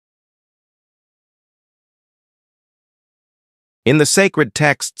In the sacred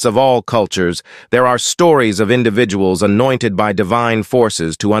texts of all cultures, there are stories of individuals anointed by divine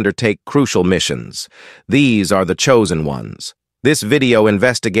forces to undertake crucial missions. These are the chosen ones. This video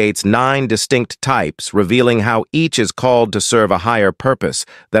investigates 9 distinct types, revealing how each is called to serve a higher purpose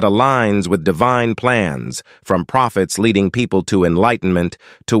that aligns with divine plans, from prophets leading people to enlightenment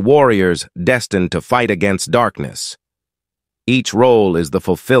to warriors destined to fight against darkness. Each role is the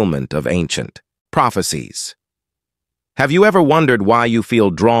fulfillment of ancient prophecies. Have you ever wondered why you feel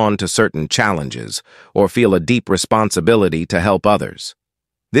drawn to certain challenges or feel a deep responsibility to help others?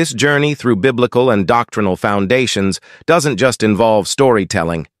 This journey through biblical and doctrinal foundations doesn't just involve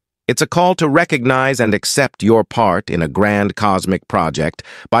storytelling. It's a call to recognize and accept your part in a grand cosmic project.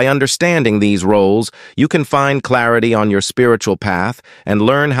 By understanding these roles, you can find clarity on your spiritual path and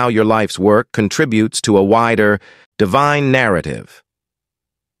learn how your life's work contributes to a wider, divine narrative.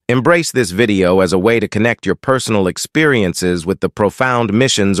 Embrace this video as a way to connect your personal experiences with the profound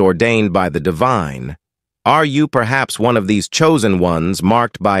missions ordained by the divine. Are you perhaps one of these chosen ones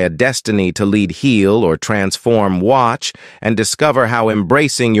marked by a destiny to lead, heal, or transform? Watch and discover how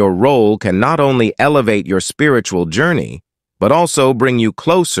embracing your role can not only elevate your spiritual journey, but also bring you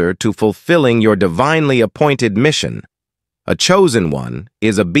closer to fulfilling your divinely appointed mission. A chosen one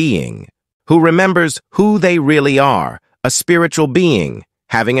is a being who remembers who they really are, a spiritual being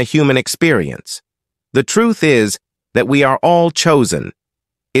having a human experience. The truth is that we are all chosen.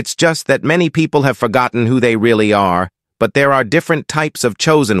 It's just that many people have forgotten who they really are, but there are different types of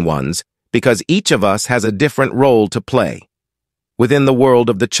chosen ones because each of us has a different role to play. Within the world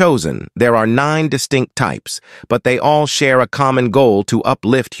of the chosen, there are 9 distinct types, but they all share a common goal to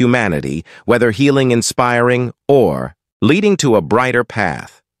uplift humanity, whether healing, inspiring, or leading to a brighter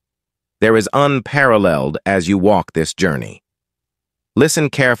path. There is unparalleled as you walk this journey. Listen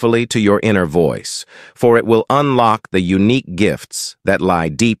carefully to your inner voice, for it will unlock the unique gifts that lie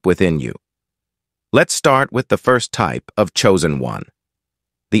deep within you. Let's start with the first type of chosen one,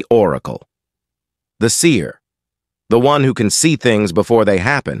 the oracle. The seer, the one who can see things before they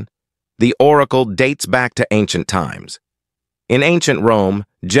happen. The oracle dates back to ancient times. In ancient Rome,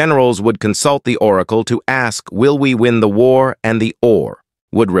 generals would consult the oracle to ask, "Will we win the war?" And the or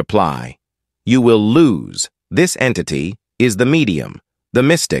would reply, "You will lose." This entity is the medium, the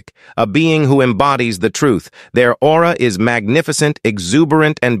mystic, a being who embodies the truth. Their aura is magnificent,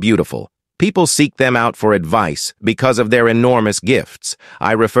 exuberant, and beautiful. People seek them out for advice because of their enormous gifts.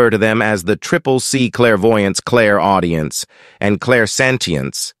 I refer to them as the triple C clairvoyance, clairaudience, and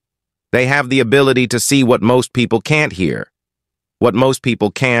clairsentience. They have the ability to see what most people can't hear, what most people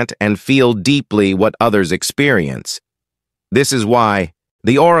can't, and feel deeply what others experience. This is why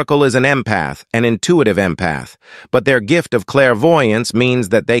the oracle is an empath, an intuitive empath, but their gift of clairvoyance means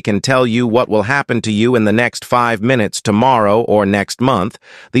that they can tell you what will happen to you in the next 5 minutes, tomorrow, or next month.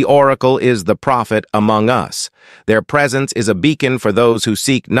 The oracle is the prophet among us. Their presence is a beacon for those who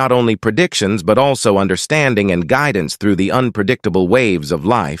seek not only predictions but also understanding and guidance through the unpredictable waves of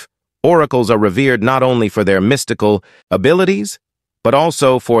life. Oracles are revered not only for their mystical abilities, but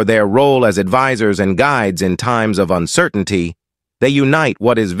also for their role as advisors and guides in times of uncertainty. They unite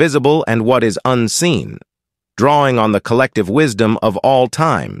what is visible and what is unseen, drawing on the collective wisdom of all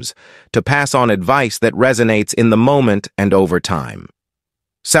times to pass on advice that resonates in the moment and over time.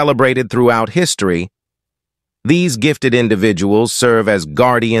 Celebrated throughout history, these gifted individuals serve as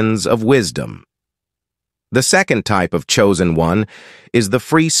guardians of wisdom. The second type of chosen one is the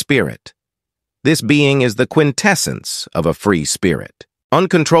free spirit. This being is the quintessence of a free spirit.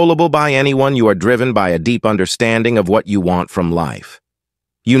 Uncontrollable by anyone, you are driven by a deep understanding of what you want from life.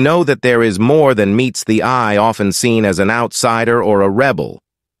 You know that there is more than meets the eye, often seen as an outsider or a rebel.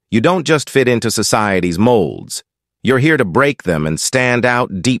 You don't just fit into society's molds. You're here to break them and stand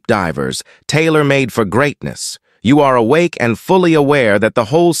out, deep divers, tailor-made for greatness. You are awake and fully aware that the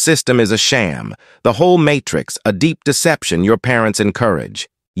whole system is a sham, the whole matrix, a deep deception your parents encourage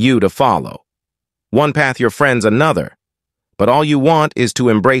you to follow. One path, your friends another. But all you want is to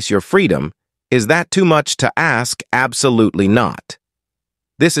embrace your freedom. Is that too much to ask? Absolutely not.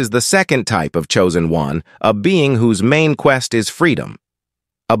 This is the second type of chosen one, a being whose main quest is freedom,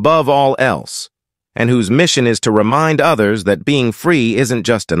 above all else, and whose mission is to remind others that being free isn't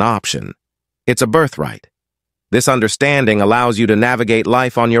just an option. It's a birthright. This understanding allows you to navigate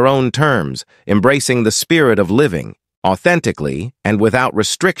life on your own terms, embracing the spirit of living, authentically and without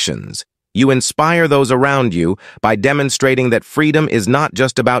restrictions. You inspire those around you by demonstrating that freedom is not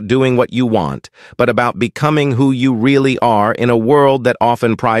just about doing what you want, but about becoming who you really are in a world that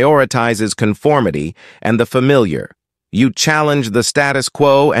often prioritizes conformity and the familiar. You challenge the status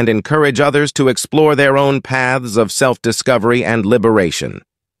quo and encourage others to explore their own paths of self-discovery and liberation.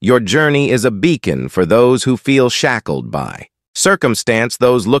 Your journey is a beacon for those who feel shackled by circumstance,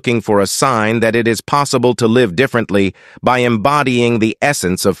 those looking for a sign that it is possible to live differently by embodying the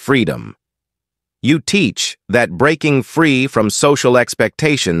essence of freedom. You teach that breaking free from social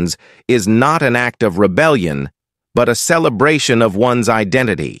expectations is not an act of rebellion, but a celebration of one's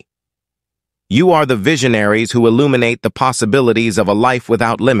identity. You are the visionaries who illuminate the possibilities of a life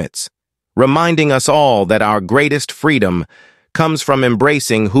without limits, reminding us all that our greatest freedom comes from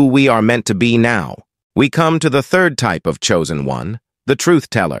embracing who we are meant to be now. We come to the third type of chosen one, the truth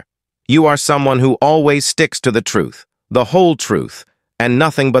teller. You are someone who always sticks to the truth, the whole truth, and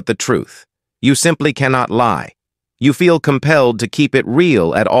nothing but the truth. You simply cannot lie. You feel compelled to keep it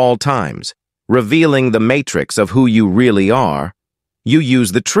real at all times, revealing the matrix of who you really are. You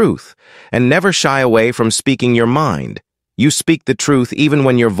use the truth and never shy away from speaking your mind. You speak the truth even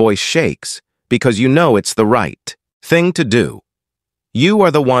when your voice shakes, because you know it's the right thing to do. You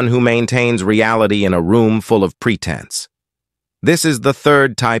are the one who maintains reality in a room full of pretense. This is the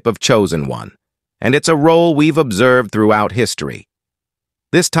third type of chosen one, and it's a role we've observed throughout history.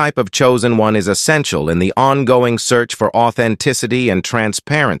 This type of chosen one is essential in the ongoing search for authenticity and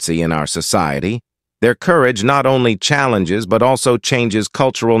transparency in our society. Their courage not only challenges but also changes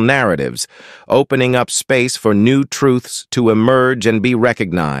cultural narratives, opening up space for new truths to emerge and be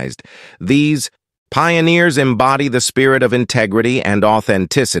recognized. These pioneers embody the spirit of integrity and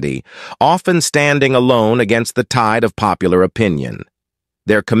authenticity, often standing alone against the tide of popular opinion.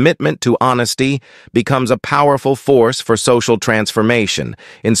 Their commitment to honesty becomes a powerful force for social transformation,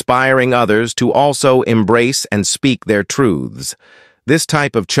 inspiring others to also embrace and speak their truths. This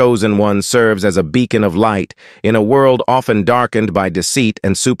type of chosen one serves as a beacon of light in a world often darkened by deceit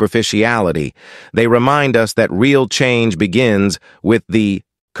and superficiality. They remind us that real change begins with the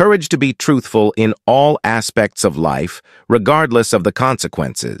courage to be truthful in all aspects of life, regardless of the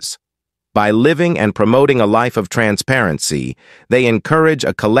consequences. By living and promoting a life of transparency, they encourage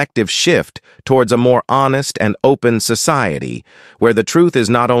a collective shift towards a more honest and open society, where the truth is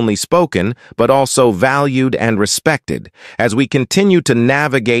not only spoken, but also valued and respected. As we continue to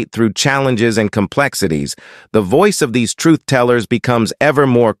navigate through challenges and complexities, the voice of these truth-tellers becomes ever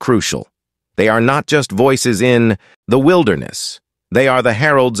more crucial. They are not just voices in the wilderness. They are the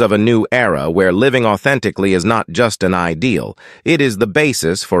heralds of a new era where living authentically is not just an ideal, it is the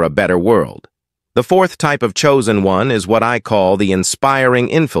basis for a better world. The fourth type of chosen one is what I call the inspiring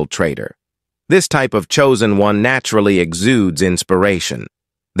infiltrator. This type of chosen one naturally exudes inspiration.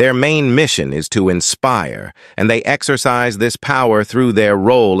 Their main mission is to inspire, and they exercise this power through their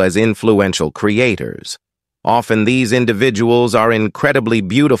role as influential creators. Often these individuals are incredibly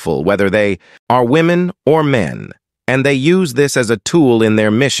beautiful, whether they are women or men. And they use this as a tool in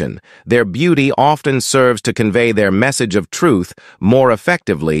their mission. Their beauty often serves to convey their message of truth more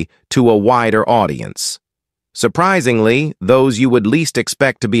effectively to a wider audience. Surprisingly, those you would least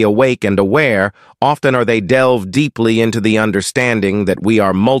expect to be awake and aware, often they delve deeply into the understanding that we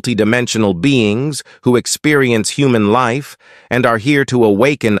are multidimensional beings who experience human life and are here to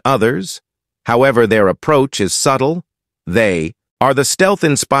awaken others. However, their approach is subtle. They are the stealth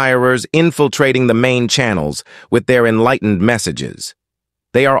inspirers infiltrating the main channels with their enlightened messages.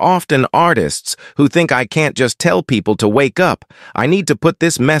 They are often artists who think, I can't just tell people to wake up. I need to put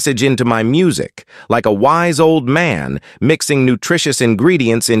this message into my music, like a wise old man mixing nutritious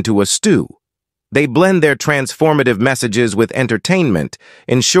ingredients into a stew. They blend their transformative messages with entertainment,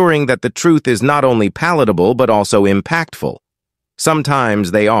 ensuring that the truth is not only palatable but also impactful. Sometimes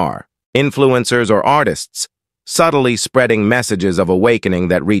they are influencers or artists, subtly spreading messages of awakening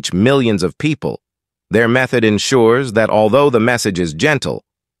that reach millions of people. Their method ensures that although the message is gentle,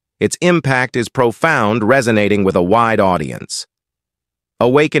 its impact is profound, resonating with a wide audience,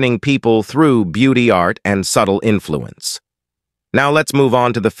 awakening people through beauty, art, and subtle influence. Now let's move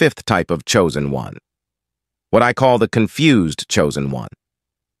on to the fifth type of chosen one, what I call the confused chosen one.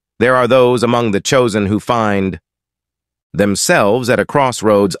 There are those among the chosen who find themselves at a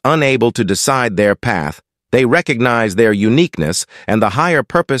crossroads, unable to decide their path. They recognize their uniqueness and the higher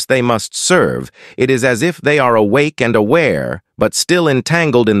purpose they must serve. It is as if they are awake and aware, but still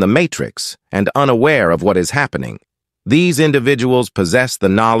entangled in the matrix and unaware of what is happening. These individuals possess the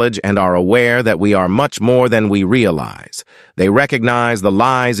knowledge and are aware that we are much more than we realize. They recognize the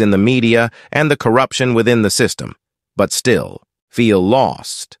lies in the media and the corruption within the system, but still feel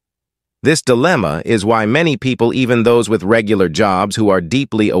lost. This dilemma is why many people, even those with regular jobs who are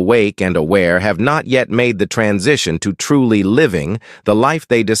deeply awake and aware, have not yet made the transition to truly living the life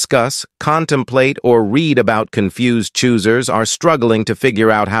they discuss, contemplate, or read about. Confused choosers are struggling to figure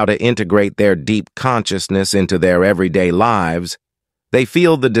out how to integrate their deep consciousness into their everyday lives. They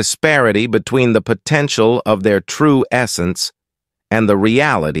feel the disparity between the potential of their true essence and the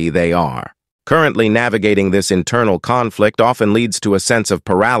reality they are. Currently navigating this internal conflict often leads to a sense of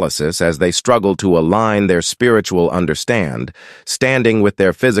paralysis as they struggle to align their spiritual standing with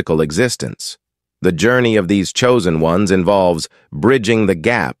their physical existence. The journey of these chosen ones involves bridging the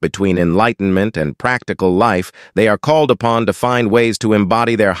gap between enlightenment and practical life. They are called upon to find ways to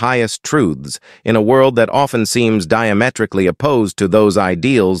embody their highest truths in a world that often seems diametrically opposed to those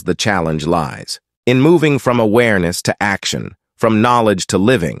ideals. The challenge lies in moving from awareness to action, from knowledge to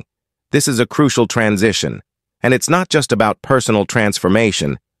living. This is a crucial transition, and it's not just about personal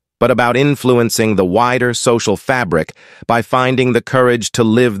transformation, but about influencing the wider social fabric by finding the courage to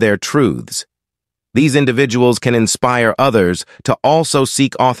live their truths. These individuals can inspire others to also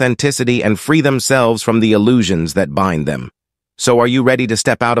seek authenticity and free themselves from the illusions that bind them. So are you ready to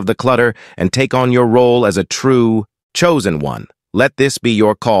step out of the clutter and take on your role as a true, chosen one? Let this be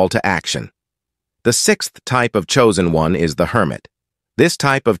your call to action. The sixth type of chosen one is the hermit. This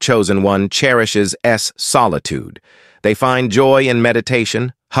type of chosen one cherishes solitude. They find joy in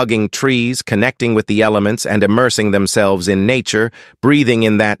meditation, hugging trees, connecting with the elements, and immersing themselves in nature, breathing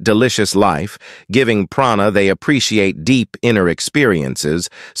in that delicious life. Giving prana, they appreciate deep inner experiences,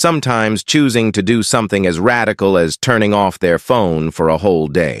 sometimes choosing to do something as radical as turning off their phone for a whole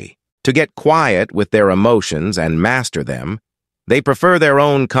day. To get quiet with their emotions and master them, they prefer their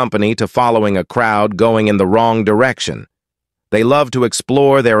own company to following a crowd going in the wrong direction. They love to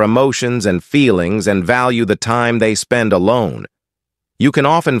explore their emotions and feelings and value the time they spend alone. You can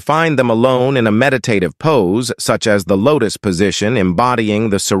often find them alone in a meditative pose, such as the lotus position,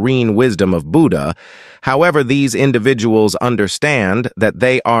 embodying the serene wisdom of Buddha. However, these individuals understand that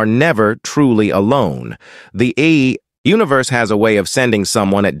they are never truly alone. The universe has a way of sending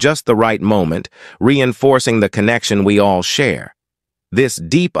someone at just the right moment, reinforcing the connection we all share. This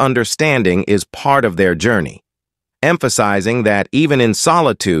deep understanding is part of their journey, emphasizing that even in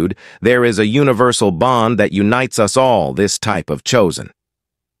solitude, there is a universal bond that unites us all. This type of chosen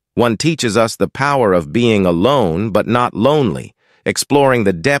one teaches us the power of being alone but not lonely, exploring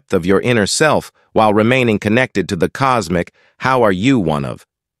the depth of your inner self while remaining connected to the cosmic. How are you one of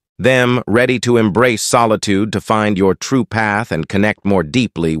them, ready to embrace solitude to find your true path and connect more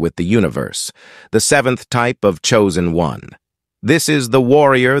deeply with the universe? The seventh type of chosen one. This is the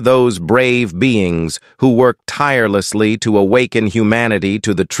warrior, those brave beings who work tirelessly to awaken humanity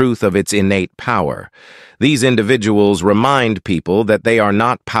to the truth of its innate power. These individuals remind people that they are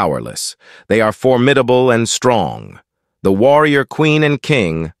not powerless. They are formidable and strong. The warrior queen and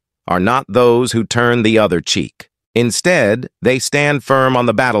king are not those who turn the other cheek. Instead, they stand firm on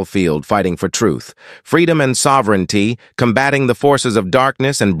the battlefield, fighting for truth, freedom, and sovereignty, combating the forces of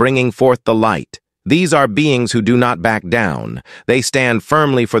darkness and bringing forth the light. These are beings who do not back down. They stand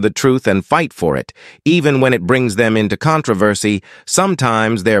firmly for the truth and fight for it, even when it brings them into controversy.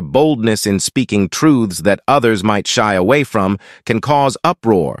 Sometimes their boldness in speaking truths that others might shy away from can cause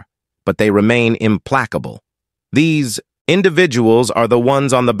uproar, but they remain implacable. These individuals are the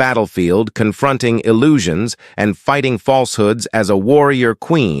ones on the battlefield confronting illusions and fighting falsehoods as a warrior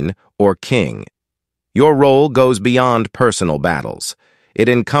queen or king. Your role goes beyond personal battles. It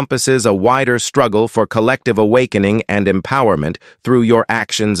encompasses a wider struggle for collective awakening and empowerment. Through your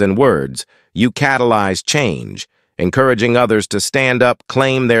actions and words, you catalyze change, encouraging others to stand up,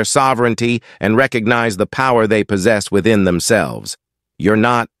 claim their sovereignty, and recognize the power they possess within themselves. You're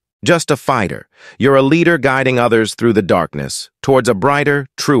not just a fighter. You're a leader guiding others through the darkness, towards a brighter,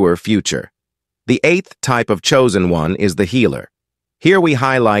 truer future. The eighth type of chosen one is the healer. Here we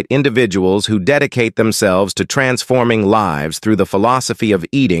highlight individuals who dedicate themselves to transforming lives through the philosophy of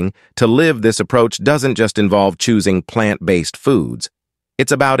eating. To live this approach doesn't just involve choosing plant-based foods.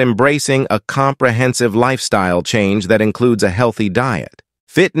 It's about embracing a comprehensive lifestyle change that includes a healthy diet,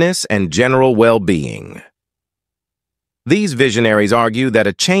 fitness, and general well-being. These visionaries argue that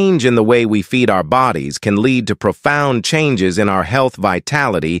a change in the way we feed our bodies can lead to profound changes in our health,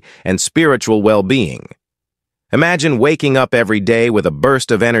 vitality, and spiritual well-being. Imagine waking up every day with a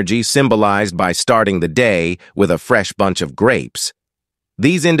burst of energy symbolized by starting the day with a fresh bunch of grapes.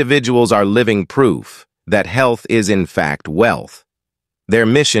 These individuals are living proof that health is in fact wealth. Their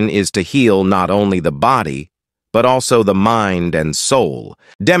mission is to heal not only the body, but also the mind and soul,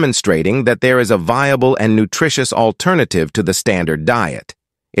 demonstrating that there is a viable and nutritious alternative to the standard diet.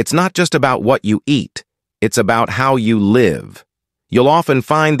 It's not just about what you eat, it's about how you live. You'll often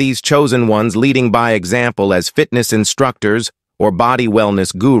find these chosen ones leading by example as fitness instructors or body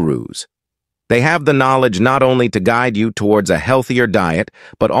wellness gurus. They have the knowledge not only to guide you towards a healthier diet,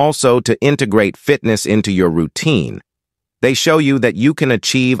 but also to integrate fitness into your routine. They show you that you can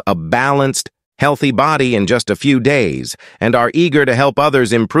achieve a balanced, healthy body in just a few days and are eager to help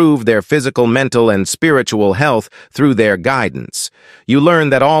others improve their physical, mental, and spiritual health through their guidance. You learn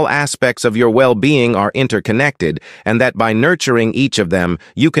that all aspects of your well-being are interconnected and that by nurturing each of them,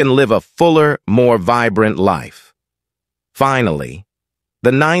 you can live a fuller, more vibrant life. Finally,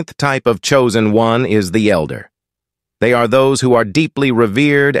 the ninth type of chosen one is the elder. They are those who are deeply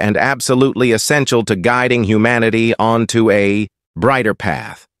revered and absolutely essential to guiding humanity onto a brighter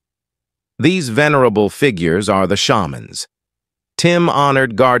path. These venerable figures are the shamans,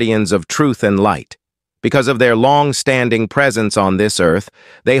 Tim-honored guardians of truth and light. Because of their long-standing presence on this earth,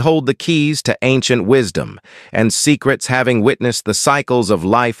 they hold the keys to ancient wisdom and secrets, having witnessed the cycles of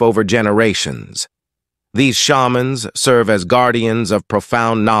life over generations. These shamans serve as guardians of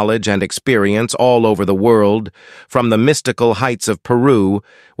profound knowledge and experience all over the world, from the mystical heights of Peru,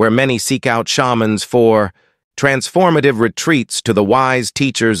 where many seek out shamans for transformative retreats, to the wise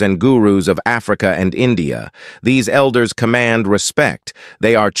teachers and gurus of Africa and India. These elders command respect.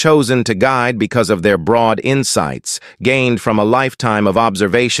 They are chosen to guide because of their broad insights, gained from a lifetime of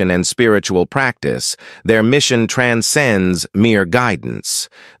observation and spiritual practice. Their mission transcends mere guidance.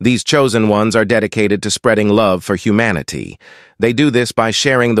 These chosen ones are dedicated to spreading love for humanity. They do this by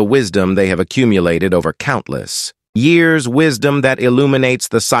sharing the wisdom they have accumulated over countless years, wisdom that illuminates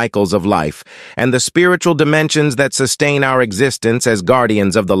the cycles of life and the spiritual dimensions that sustain our existence as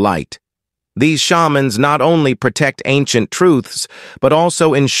guardians of the light. These shamans not only protect ancient truths, but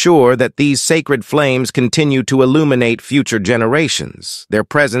also ensure that these sacred flames continue to illuminate future generations. Their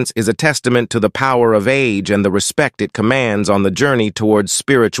presence is a testament to the power of age and the respect it commands on the journey towards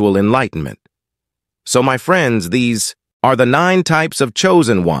spiritual enlightenment. So, my friends, these are the 9 types of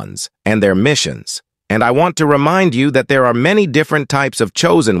chosen ones and their missions. And I want to remind you that there are many different types of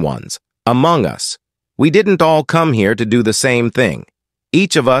chosen ones among us. We didn't all come here to do the same thing.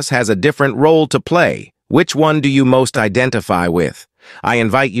 Each of us has a different role to play. Which one do you most identify with? I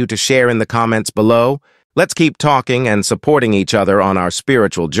invite you to share in the comments below. Let's keep talking and supporting each other on our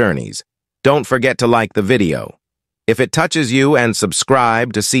spiritual journeys. Don't forget to like the video if it touches you, and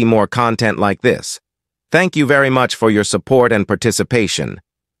subscribe to see more content like this. Thank you very much for your support and participation.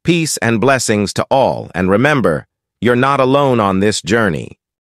 Peace and blessings to all, and remember, you're not alone on this journey.